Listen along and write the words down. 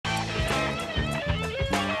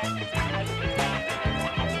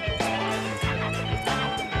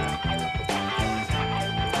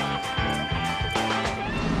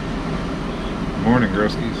morning,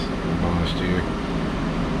 Groskies. Last year.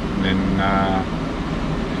 And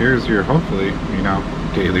then here's your, hopefully,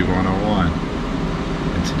 Daily 101.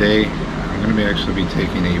 And today I'm going to actually be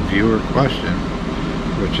taking a viewer question,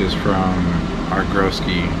 which is from our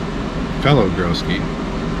Groski, fellow Groski,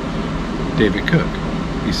 David Cook.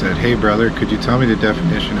 He said, "Hey brother, could you tell me the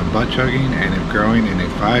definition of butt chugging, and if growing in a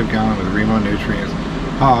 5-gallon with Remo nutrients,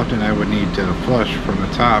 how often I would need to flush from the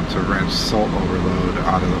top to rinse salt overload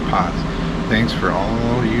out of the pots? Thanks for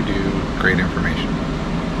all you do. Great information."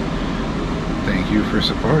 Thank you for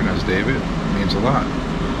supporting us, David. It means a lot.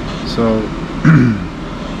 So,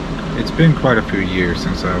 it's been quite a few years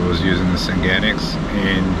since I was using the Synganics,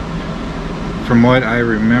 and from what I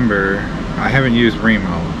remember, I haven't used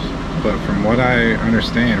Remo's, but from what I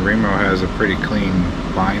understand, Remo has a pretty clean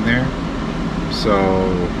line there. So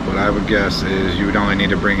what I would guess is you would only need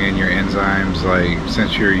to bring in your enzymes, like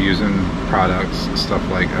since you're using products, stuff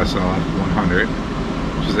like SLF 100,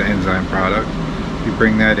 which is an enzyme product. You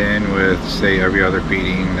bring that in with, say, every other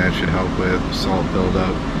feeding. That should help with salt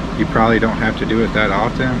buildup. You probably don't have to do it that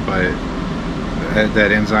often, but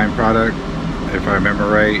that enzyme product, if I remember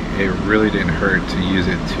right, it really didn't hurt to use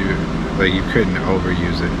it too. Like, you couldn't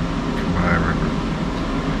overuse it, from what I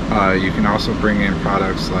remember. You can also bring in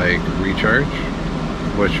products like Recharge,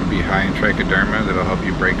 which would be high in trichoderma. That'll help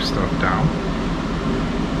you break stuff down.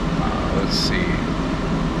 Let's see.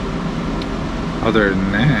 Other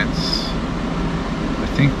than that, I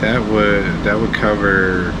think that would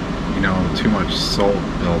cover, too much salt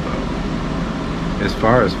buildup. As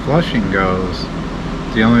far as flushing goes,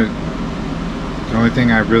 the only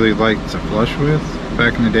thing I really liked to flush with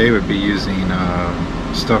back in the day would be using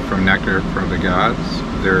stuff from Nectar for the Gods.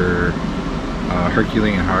 Their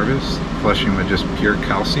Herculean Harvest, flushing with just pure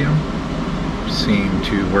calcium, seemed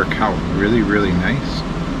to work out really, really nice.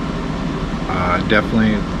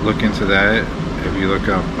 Definitely look into that. If you look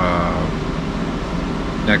up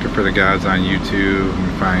Nectar for the Gods on YouTube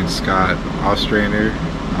and find Scott Ostrander,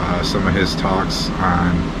 some of his talks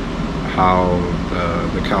on how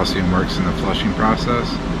the calcium works in the flushing process.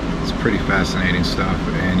 It's pretty fascinating stuff,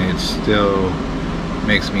 and it still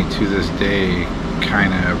makes me to this day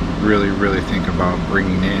kind of really think about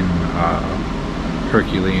bringing in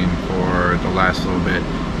Herculean for the last little bit.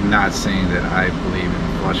 Not saying that I believe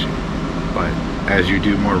in flushing, but as you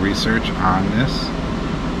do more research on this,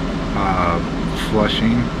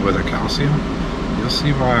 flushing with a calcium, you'll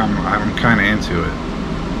see why I'm kind of into it.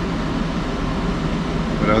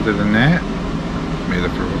 But other than that, may the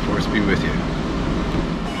Froogal Force be with you.